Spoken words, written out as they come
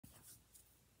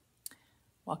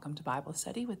Welcome to Bible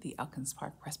Study with the Elkins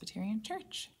Park Presbyterian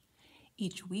Church.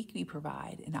 Each week we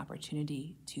provide an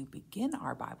opportunity to begin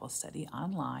our Bible study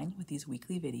online with these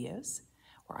weekly videos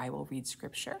where I will read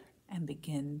scripture and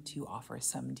begin to offer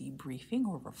some debriefing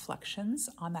or reflections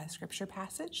on that scripture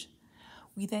passage.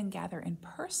 We then gather in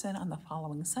person on the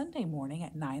following Sunday morning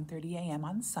at 9:30 a.m.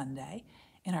 on Sunday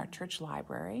in our church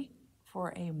library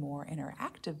for a more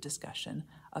interactive discussion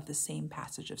of the same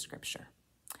passage of scripture.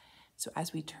 So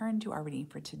as we turn to our reading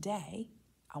for today,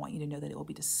 I want you to know that it will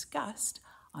be discussed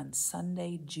on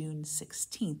Sunday, June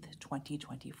 16th,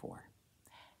 2024.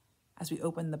 As we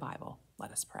open the Bible,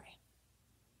 let us pray.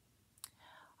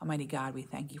 Almighty God, we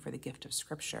thank you for the gift of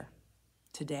Scripture.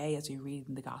 Today, as we read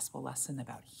the gospel lesson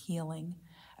about healing,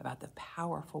 about the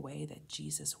powerful way that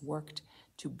Jesus worked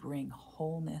to bring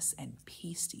wholeness and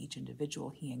peace to each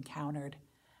individual he encountered,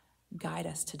 guide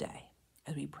us today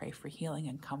as we pray for healing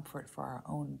and comfort for our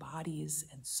own bodies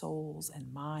and souls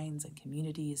and minds and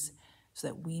communities, so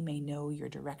that we may know your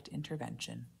direct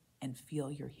intervention and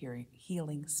feel your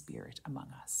healing spirit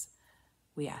among us.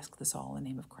 We ask this all in the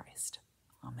name of Christ.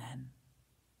 Amen.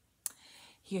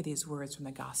 Hear these words from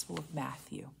the Gospel of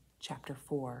Matthew, chapter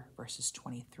 4, verses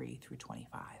 23 through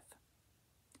 25.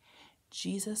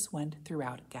 Jesus went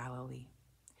throughout Galilee,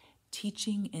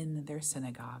 teaching in their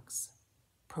synagogues,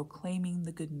 proclaiming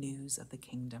the good news of the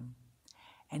kingdom,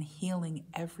 and healing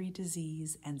every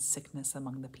disease and sickness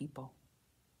among the people.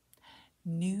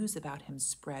 News about him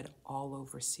spread all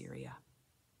over Syria,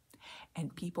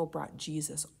 and people brought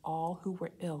Jesus all who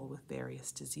were ill with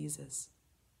various diseases,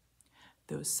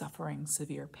 those suffering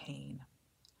severe pain,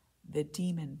 the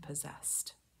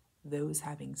demon-possessed, those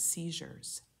having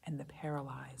seizures, and the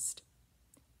paralyzed,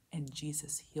 and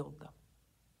Jesus healed them.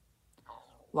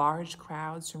 Large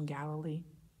crowds from Galilee,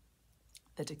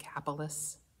 the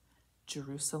Decapolis,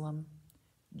 Jerusalem,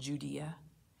 Judea,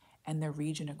 and the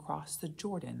region across the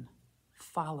Jordan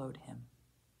followed him.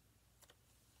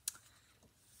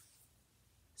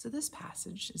 So this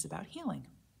passage is about healing.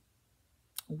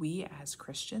 We as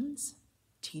Christians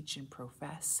teach and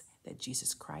profess that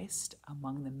Jesus Christ,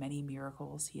 among the many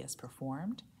miracles he has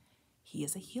performed, he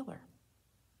is a healer.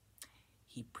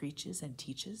 He preaches and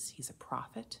teaches. He's a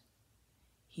prophet.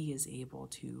 He is able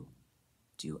to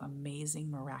do amazing,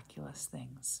 miraculous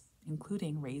things,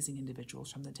 including raising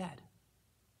individuals from the dead.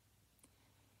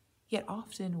 Yet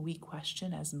often we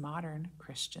question, as modern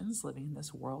Christians living in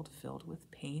this world filled with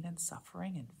pain and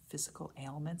suffering and physical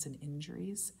ailments and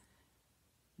injuries,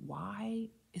 why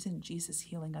isn't Jesus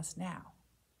healing us now?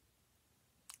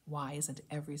 Why isn't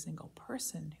every single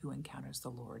person who encounters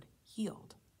the Lord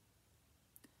healed?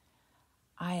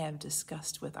 I have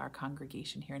discussed with our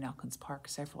congregation here in Elkins Park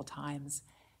several times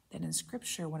that in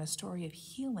Scripture, when a story of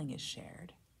healing is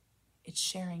shared, it's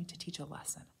sharing to teach a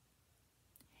lesson.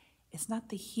 It's not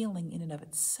the healing in and of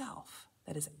itself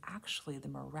that is actually the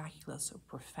miraculous or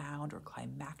profound or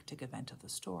climactic event of the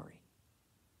story.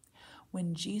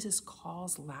 When Jesus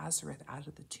calls Lazarus out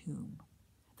of the tomb,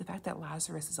 the fact that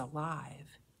Lazarus is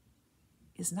alive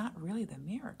is not really the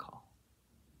miracle.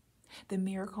 The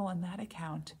miracle in that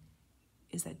account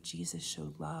is that Jesus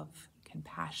showed love,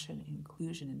 compassion,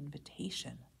 inclusion, and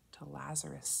invitation to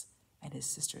Lazarus and his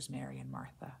sisters Mary and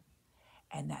Martha,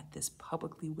 and that this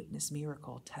publicly witnessed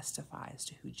miracle testifies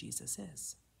to who Jesus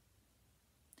is.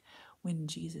 When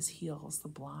Jesus heals the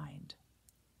blind,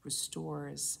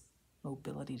 restores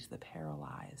mobility to the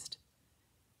paralyzed,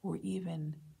 or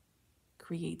even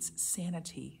creates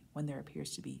sanity when there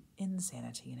appears to be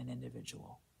insanity in an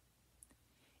individual,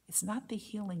 it's not the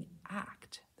healing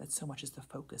act that so much is the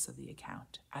focus of the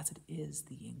account, as it is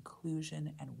the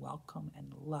inclusion and welcome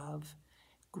and love,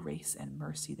 grace and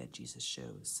mercy that Jesus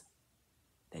shows.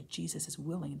 That Jesus is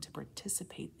willing to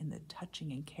participate in the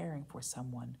touching and caring for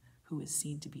someone who is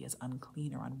seen to be as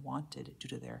unclean or unwanted due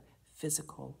to their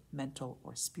physical, mental,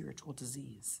 or spiritual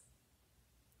disease.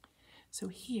 So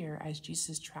here, as Jesus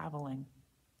is traveling,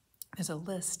 there's a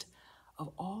list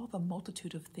of all the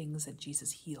multitude of things that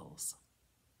Jesus heals.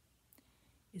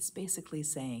 It's basically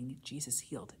saying Jesus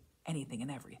healed anything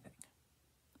and everything.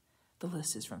 The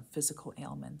list is from physical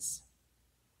ailments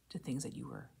to things that you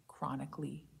were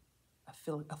chronically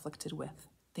afflicted with,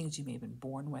 things you may have been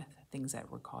born with, things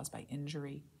that were caused by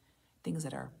injury, things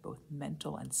that are both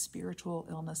mental and spiritual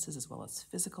illnesses as well as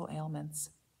physical ailments.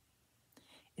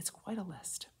 It's quite a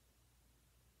list.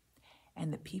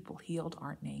 And the people healed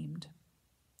aren't named.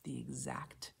 The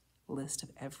exact list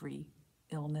of every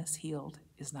illness healed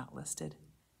is not listed.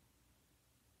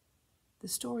 The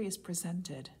story is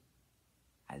presented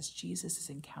as Jesus is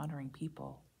encountering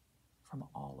people from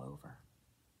all over.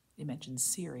 It mentions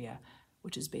Syria,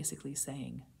 which is basically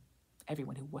saying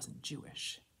everyone who wasn't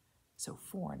Jewish, so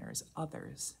foreigners,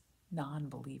 others,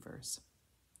 non-believers.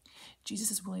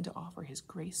 Jesus is willing to offer his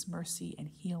grace, mercy, and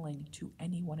healing to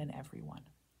anyone and everyone.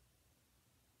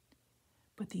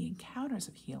 But the encounters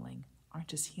of healing aren't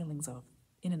just healings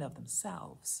in and of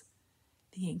themselves.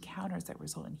 The encounters that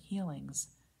result in healings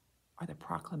are the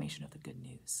proclamation of the good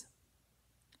news.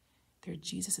 They're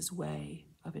Jesus' way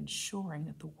of ensuring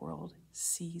that the world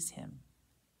sees him,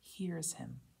 hears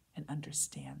him, and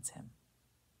understands him.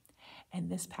 And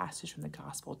this passage from the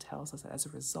gospel tells us that as a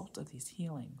result of these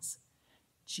healings,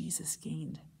 Jesus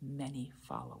gained many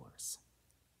followers.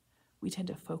 We tend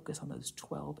to focus on those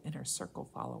 12 inner circle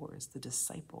followers, the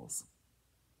disciples.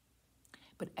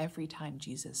 But every time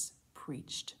Jesus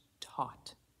preached,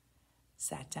 taught,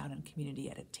 sat down in community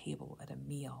at a table, at a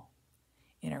meal,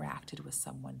 interacted with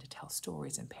someone to tell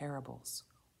stories and parables,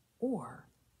 or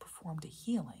performed a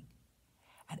healing,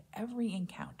 at every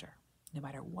encounter, no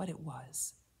matter what it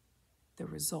was, the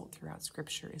result throughout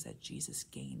Scripture is that Jesus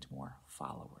gained more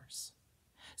followers.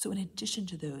 So in addition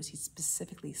to those he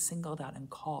specifically singled out and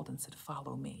called and said,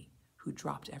 "Follow me," who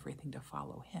dropped everything to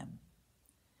follow him,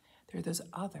 there are those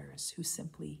others who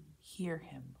simply hear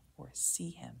him or see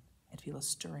him and feel a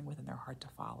stirring within their heart to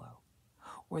follow,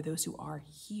 or those who are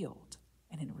healed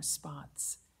and in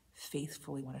response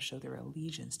faithfully want to show their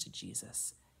allegiance to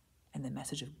Jesus and the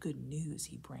message of good news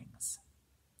he brings.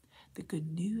 The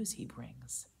good news he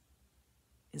brings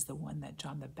is the one that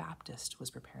John the Baptist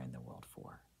was preparing the world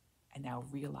for and now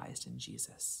realized in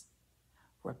Jesus.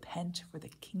 Repent, for the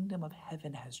kingdom of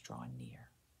heaven has drawn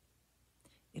near.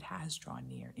 It has drawn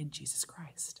near in Jesus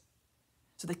Christ.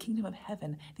 So the kingdom of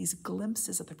heaven, these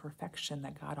glimpses of the perfection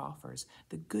that God offers,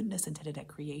 the goodness intended at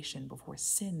creation before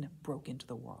sin broke into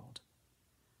the world,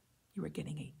 you are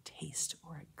getting a taste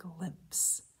or a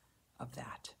glimpse of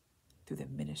that through the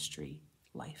ministry,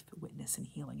 life, witness, and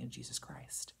healing of Jesus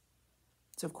Christ.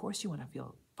 So of course you want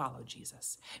to follow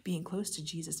Jesus. Being close to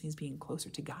Jesus means being closer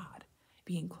to God.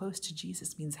 Being close to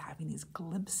Jesus means having these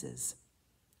glimpses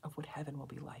of what heaven will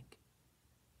be like,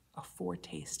 a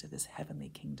foretaste of this heavenly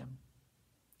kingdom,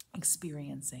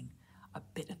 experiencing a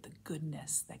bit of the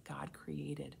goodness that God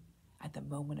created at the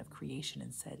moment of creation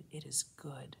and said, "It is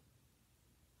good."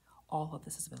 All of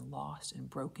this has been lost and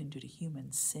broken due to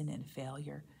human sin and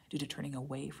failure, due to turning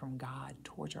away from God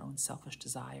towards our own selfish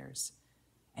desires.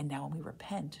 And now when we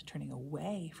repent, turning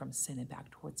away from sin and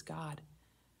back towards God,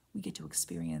 we get to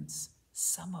experience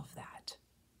some of that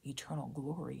eternal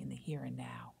glory in the here and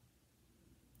now.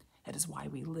 That is why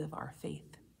we live our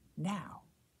faith now,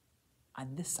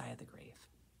 on this side of the grave,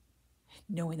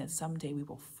 knowing that someday we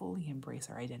will fully embrace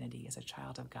our identity as a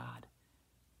child of God,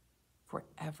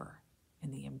 forever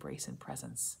in the embrace and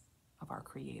presence of our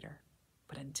Creator.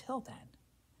 But until then,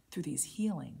 through these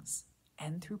healings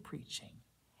and through preaching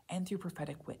and through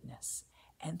prophetic witness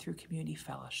and through community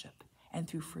fellowship and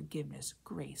through forgiveness,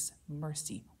 grace,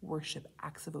 mercy, worship,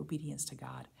 acts of obedience to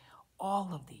God,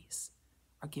 all of these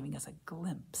are giving us a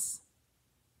glimpse,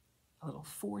 a little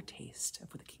foretaste of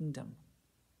the kingdom,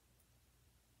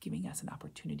 giving us an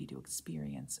opportunity to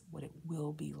experience what it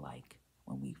will be like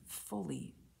when we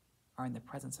fully are in the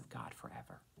presence of God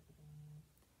forever.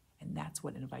 And that's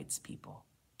what invites people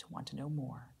to want to know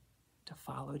more, to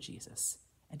follow Jesus,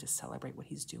 and to celebrate what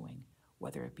he's doing,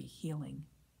 whether it be healing,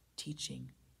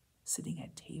 teaching, sitting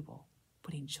at table,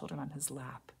 putting children on his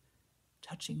lap,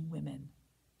 touching women,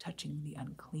 touching the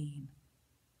unclean,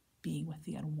 being with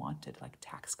the unwanted like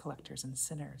tax collectors and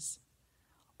sinners.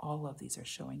 All of these are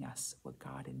showing us what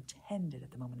God intended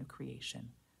at the moment of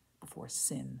creation before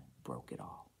sin broke it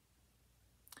all.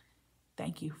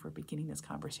 Thank you for beginning this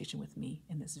conversation with me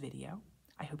in this video.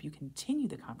 I hope you continue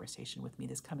the conversation with me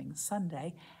this coming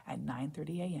Sunday at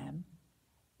 9:30 a.m.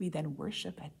 We then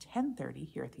worship at 10:30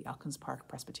 here at the Elkins Park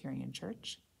Presbyterian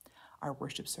Church. Our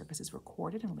worship service is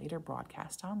recorded and later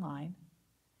broadcast online.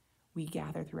 We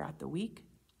gather throughout the week,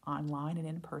 online and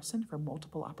in person, for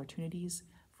multiple opportunities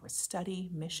for study,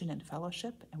 mission, and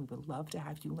fellowship, and we would love to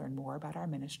have you learn more about our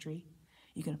ministry.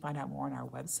 You can find out more on our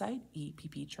website,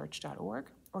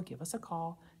 eppchurch.org, or give us a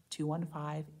call,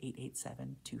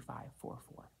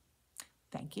 215-887-2544.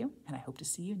 Thank you, and I hope to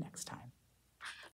see you next time.